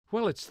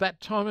Well, it's that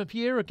time of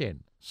year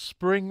again.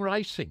 Spring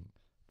racing.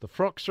 The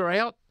frocks are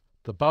out,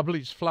 the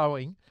bubbly's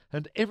flowing,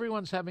 and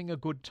everyone's having a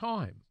good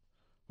time.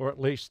 Or at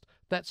least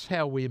that's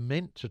how we're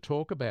meant to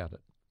talk about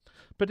it.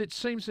 But it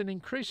seems an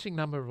increasing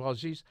number of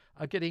Aussies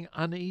are getting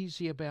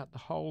uneasy about the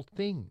whole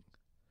thing.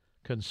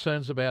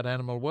 Concerns about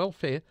animal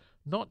welfare,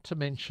 not to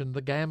mention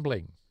the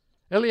gambling.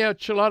 Elio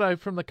Chilotto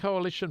from the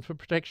Coalition for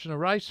Protection of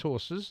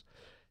Racehorses.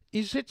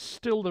 Is it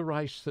still the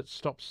race that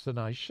stops the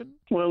nation?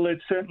 Well,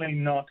 it's certainly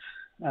not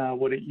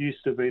what it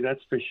used to be,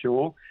 that's for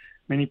sure.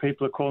 Many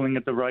people are calling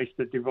it the race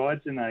that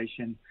divides the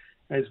nation,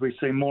 as we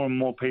see more and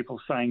more people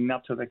saying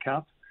nut to the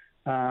cup.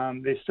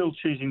 They're still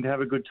choosing to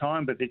have a good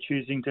time, but they're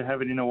choosing to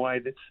have it in a way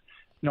that's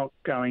not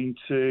going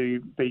to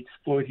be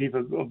exploitive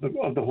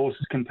of the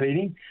horses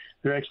competing.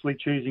 They're actually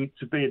choosing it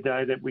to be a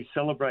day that we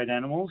celebrate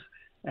animals,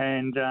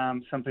 and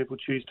some people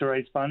choose to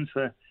raise funds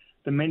for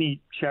the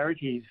many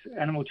charities,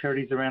 animal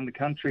charities around the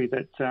country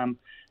that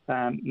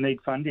need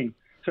funding.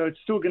 So it's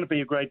still going to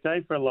be a great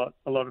day for a lot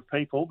of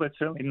people, but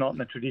certainly not in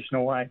the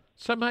traditional way.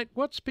 So, mate,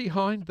 what's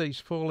behind these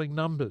falling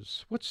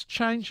numbers? What's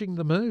changing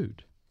the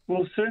mood?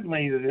 Well,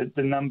 certainly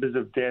the numbers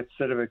of deaths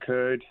that have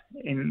occurred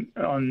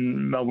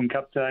on Melbourne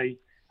Cup Day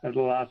over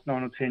the last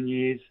 9 or 10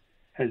 years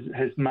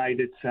has made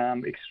it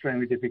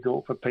extremely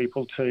difficult for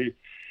people to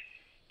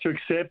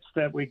accept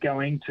that we're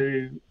going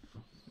to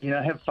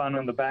have fun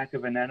on the back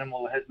of an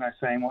animal that has no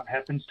say in what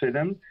happens to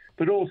them,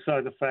 but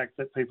also the fact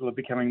that people are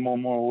becoming more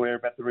and more aware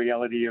about the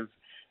reality of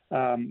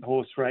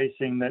horse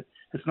racing, that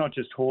it's not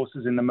just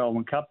horses in the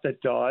Melbourne Cup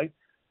that die.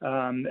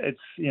 It's,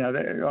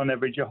 on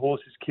average, a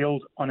horse is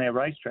killed on our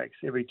racetracks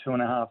every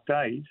 2.5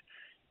 days.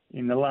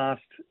 In the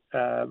last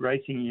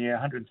racing year,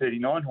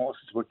 139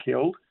 horses were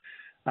killed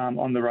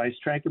on the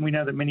racetrack, and we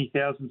know that many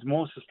thousands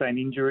more sustain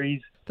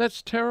injuries.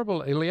 That's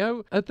terrible,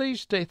 Elio. Are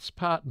these deaths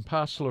part and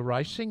parcel of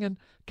racing, and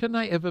can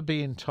they ever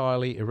be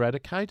entirely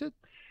eradicated?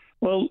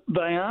 Well,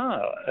 they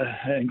are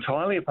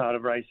entirely a part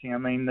of racing. I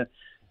mean,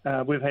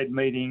 we've had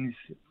meetings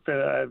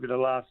over the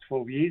last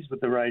 12 years with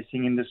the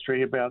racing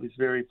industry about this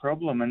very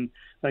problem, and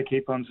they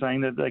keep on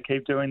saying that they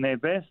keep doing their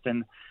best.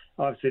 And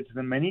I've said to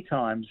them many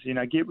times,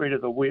 get rid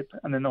of the whip,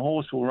 and then the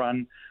horse will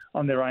run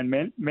on their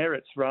own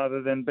merits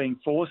rather than being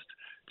forced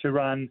to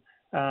run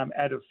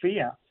out of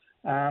fear,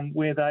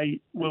 where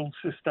they will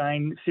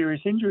sustain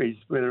serious injuries,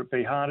 whether it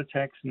be heart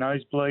attacks,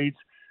 nosebleeds,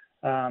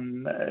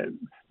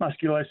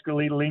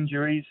 musculoskeletal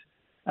injuries.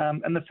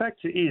 And the fact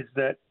is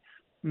that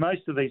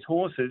most of these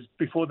horses,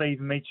 before they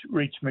even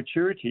reach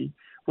maturity,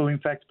 will in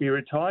fact be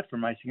retired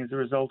from racing as a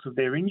result of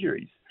their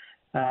injuries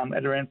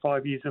at around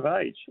 5 years of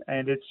age.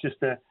 And it's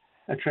just a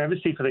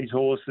travesty for these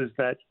horses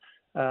that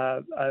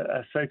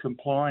are so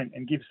compliant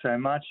and give so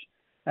much,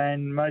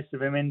 and most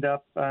of them end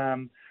up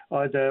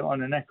either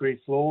on an acrid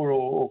floor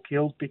or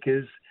killed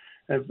because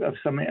of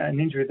an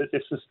injury that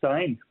they've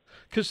sustained.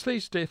 Because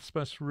these deaths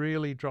must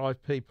really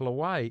drive people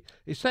away.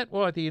 Is that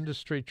why the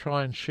industry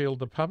try and shield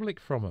the public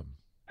from them?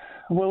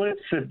 Well,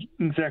 it's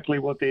exactly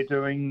what they're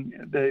doing.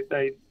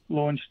 They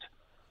launched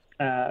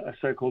a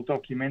so-called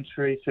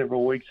documentary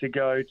several weeks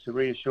ago to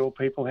reassure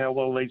people how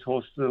well these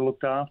horses are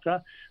looked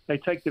after. They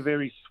take the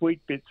very sweet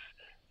bits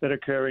that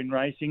occur in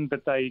racing,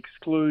 but they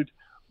exclude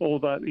all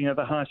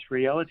the harsh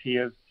reality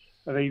of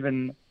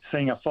even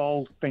seeing a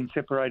foal being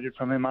separated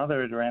from her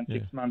mother at around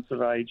 6 months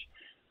of age.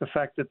 The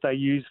fact that they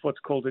use what's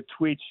called a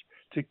twitch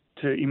to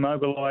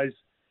immobilise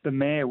the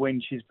mare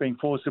when she's being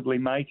forcibly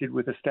mated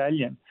with a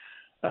stallion.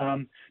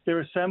 There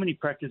are so many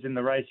practices in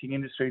the racing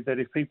industry that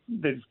if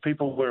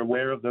people were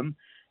aware of them,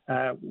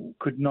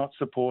 could not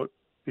support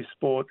this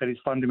sport that is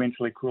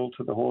fundamentally cruel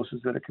to the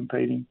horses that are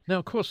competing. Now,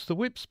 of course, the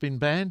whip's been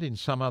banned in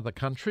some other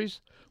countries.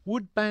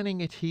 Would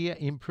banning it here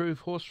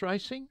improve horse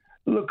racing?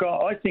 Look,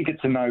 I think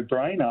it's a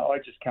no-brainer. I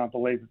just can't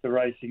believe that the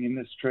racing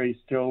industry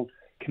still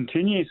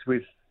continues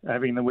with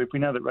having the whip. We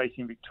know that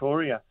Racing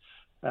Victoria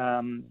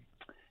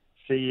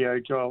CEO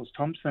Giles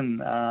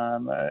Thompson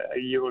a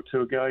year or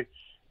two ago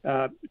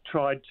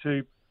tried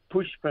to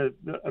push for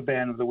a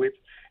ban of the whip.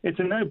 It's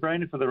a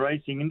no-brainer for the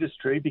racing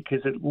industry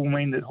because it will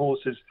mean that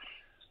horses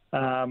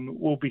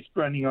will be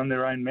running on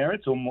their own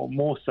merits, or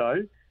more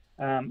so,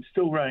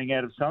 still running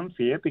out of some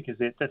fear because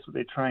that's what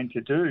they're trained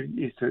to do,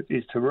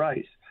 is to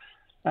race.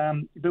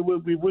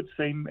 But we would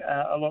see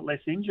a lot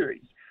less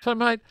injuries. So,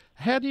 mate,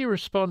 how do you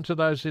respond to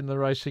those in the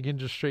racing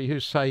industry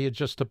who say you're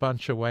just a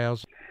bunch of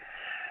wows?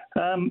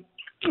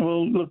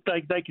 Well, look,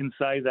 they can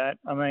say that.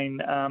 I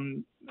mean,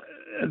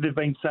 they've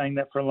been saying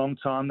that for a long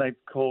time. They've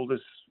called us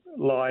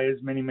liars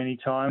many, many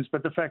times.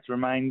 But the fact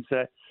remains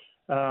that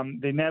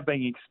they're now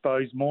being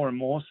exposed more and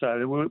more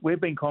so. We're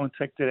being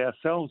contacted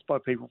ourselves by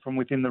people from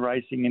within the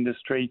racing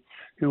industry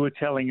who are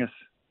telling us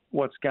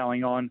what's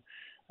going on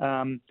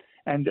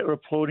and are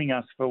applauding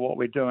us for what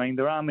we're doing.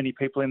 There are many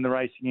people in the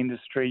racing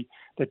industry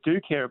that do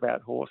care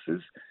about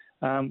horses.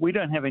 We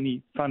don't have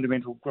any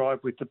fundamental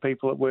gripe with the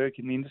people that work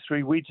in the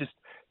industry. We just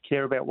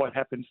care about what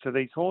happens to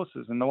these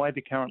horses, and the way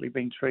they're currently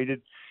being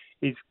treated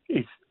is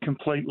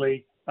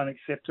completely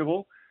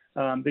unacceptable.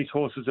 These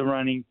horses are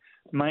running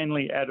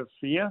mainly out of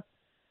fear,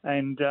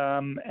 and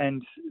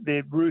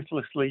they're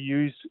ruthlessly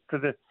used for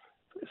the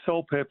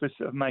sole purpose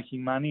of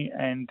making money,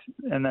 and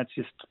that's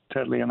just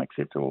totally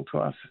unacceptable to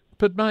us.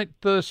 But mate,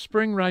 the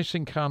Spring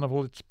Racing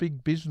Carnival, it's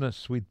big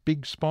business with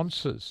big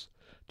sponsors.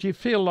 Do you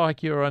feel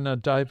like you're in a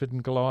David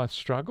and Goliath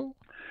struggle?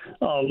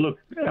 Oh, look,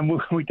 and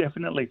we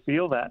definitely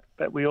feel that,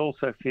 but we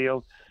also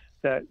feel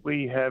that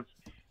we have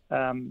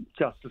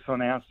justice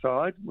on our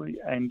side,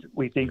 and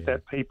we think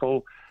that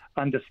people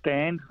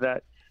understand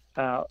that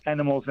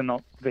animals are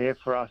not there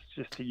for us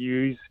just to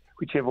use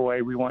whichever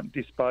way we want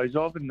to dispose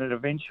of, and that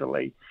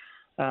eventually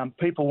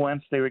people,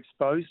 once they're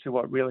exposed to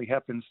what really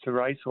happens to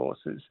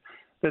racehorses,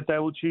 that they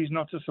will choose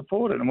not to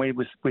support it. And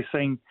we're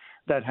seeing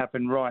that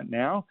happen right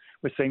now.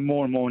 We're seeing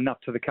more and more Nup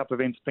to the Cup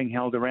events being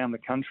held around the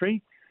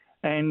country.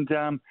 And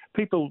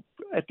people,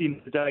 at the end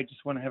of the day,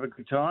 just want to have a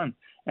good time.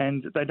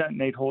 And they don't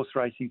need horse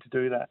racing to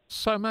do that.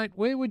 So, mate,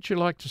 where would you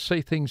like to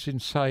see things in,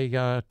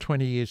 say,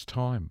 20 years'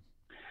 time?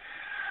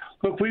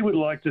 Look, we would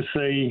like to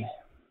see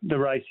the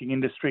racing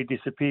industry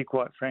disappear,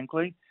 quite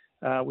frankly.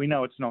 We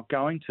know it's not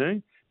going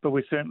to, but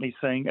we're certainly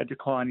seeing a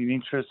decline in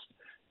interest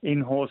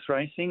in horse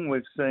racing.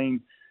 We've seen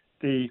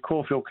the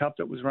Caulfield Cup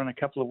that was run a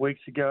couple of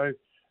weeks ago.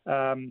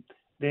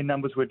 Their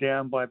numbers were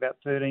down by about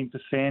 13%.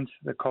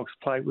 The Cox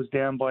Plate was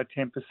down by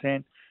 10%.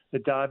 The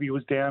Derby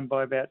was down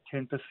by about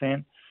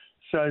 10%.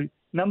 So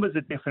numbers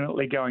are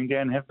definitely going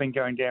down, have been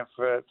going down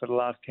for the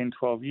last 10,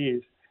 12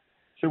 years.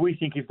 So we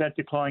think if that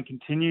decline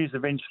continues,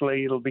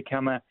 eventually it'll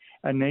become a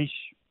niche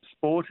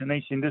sport, a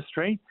niche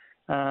industry,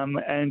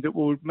 and it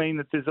will mean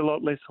that there's a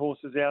lot less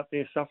horses out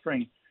there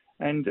suffering.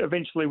 And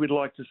eventually we'd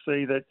like to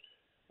see that,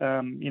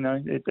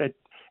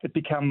 it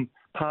become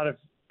part of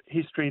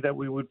history that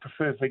we would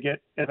prefer forget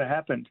ever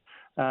happened,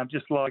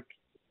 just like,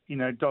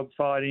 dog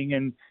fighting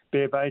and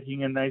bear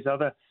baiting and these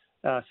other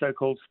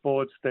so-called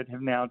sports that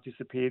have now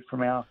disappeared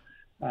from our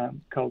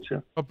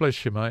culture. God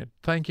bless you, mate.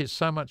 Thank you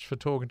so much for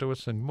talking to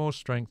us, and more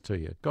strength to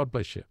you. God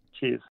bless you. Cheers.